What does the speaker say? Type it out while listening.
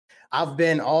I've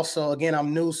been also, again,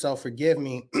 I'm new, so forgive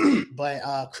me,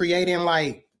 but creating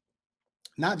like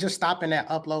not just stopping at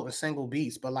uploading single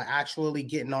beats, but like actually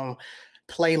getting on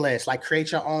playlists, like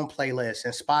create your own playlist,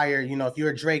 inspire, you know, if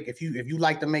you're a Drake, if you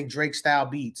like to make Drake style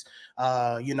beats,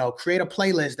 you know, create a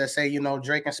playlist that say, you know,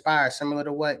 Drake inspired, similar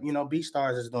to what, you know,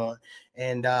 BeatStars is doing,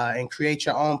 and create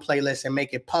your own playlist and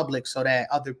make it public so that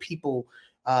other people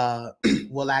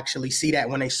will actually see that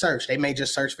when they search. They may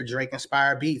just search for Drake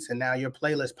inspired beats, and now your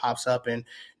playlist pops up and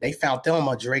they found them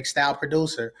a Drake style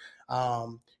producer.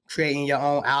 Creating your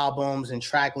own albums and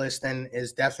track listing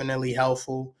is definitely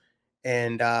helpful.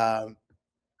 And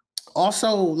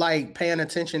also like paying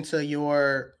attention to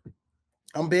your,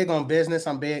 I'm big on business.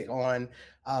 I'm big on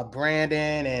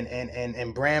branding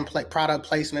and product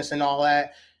placements and all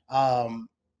that.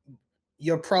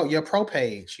 Your pro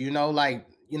page, you know, like,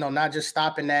 you know, not just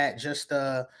stopping at just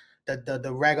the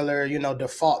regular, you know,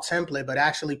 default template, but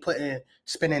actually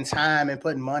spending time and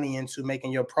putting money into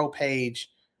making your pro page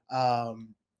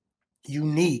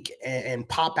unique and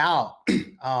pop out.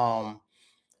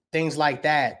 Things like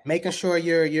that, making sure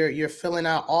you're filling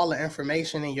out all the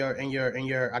information in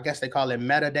your, I guess they call it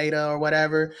metadata or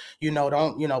whatever, you know.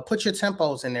 Don't, you know, put your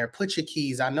tempos in there, put your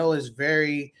keys. I know it's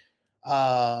very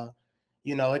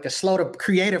you know, it can slow the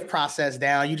creative process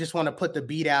down. You just want to put the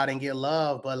beat out and get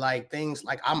love, but like things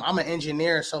like I'm an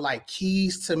engineer, so like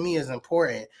keys to me is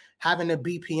important. Having the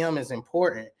BPM is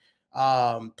important.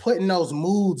 Putting those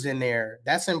moods in there,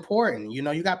 that's important. You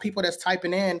know, you got people that's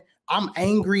typing in, I'm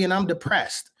angry and I'm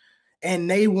depressed, and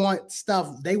they want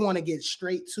stuff, they want to get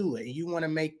straight to it. You want to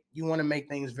make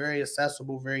things very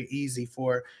accessible, very easy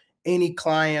for any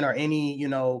client or any, you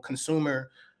know,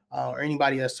 consumer or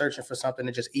anybody that's searching for something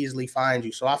to just easily find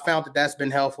you. So I found that that's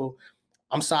been helpful.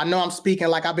 I'm sorry, I know I'm speaking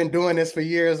like I've been doing this for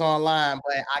years online,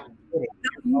 but I get it.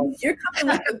 You're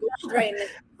coming like a gold right now.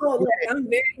 Oh, look, I'm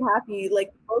very happy.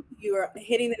 Like both of you are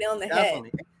hitting the nail on the head.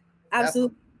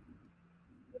 Absolutely.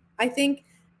 I think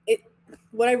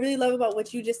what I really love about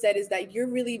what you just said is that you're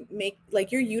really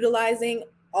you're utilizing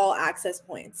all access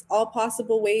points, all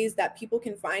possible ways that people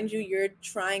can find you. You're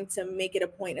trying to make it a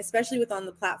point, especially with on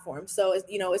the platform. So,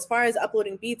 you know, as far as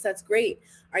uploading beats, that's great.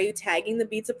 Are you tagging the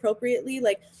beats appropriately?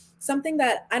 Like something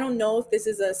that I don't know if this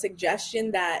is a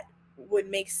suggestion that would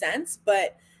make sense,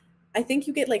 but I think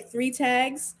you get like 3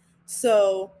 tags.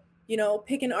 So, you know,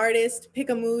 pick an artist, pick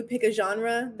a mood, pick a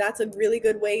genre. That's a really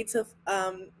good way to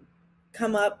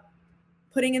come up.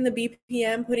 Putting in the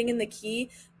BPM, putting in the key,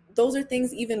 those are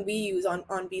things even we use on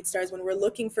BeatStars when we're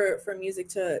looking for music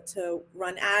to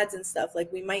run ads and stuff.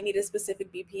 Like we might need a specific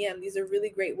BPM. These are really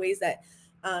great ways that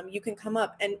you can come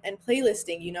up. And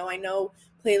playlisting, you know, I know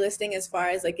playlisting as far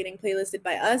as like getting playlisted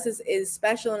by us is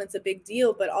special and it's a big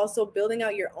deal, but also building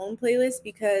out your own playlist,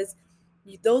 because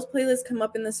those playlists come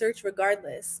up in the search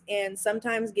regardless. And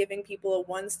sometimes giving people a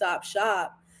one-stop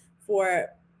shop for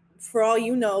all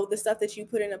you know, the stuff that you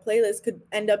put in a playlist could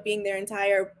end up being their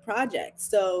entire project.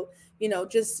 So, you know,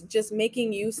 just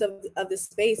making use of the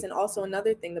space. And also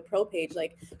another thing, the pro page,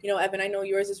 like, you know, Evan, I know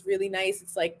yours is really nice.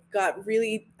 It's like got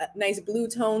really nice blue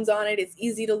tones on it. It's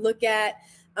easy to look at.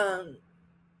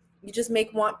 You just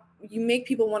make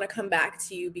people want to come back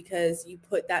to you because you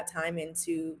put that time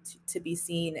into to be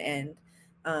seen. And,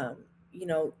 you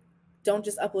know, don't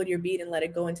just upload your beat and let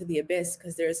it go into the abyss,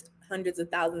 because there's hundreds of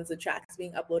thousands of tracks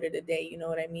being uploaded a day. You know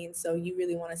what I mean? So you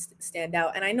really want to stand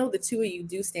out. And I know the two of you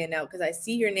do stand out because I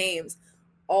see your names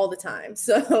all the time.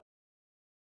 So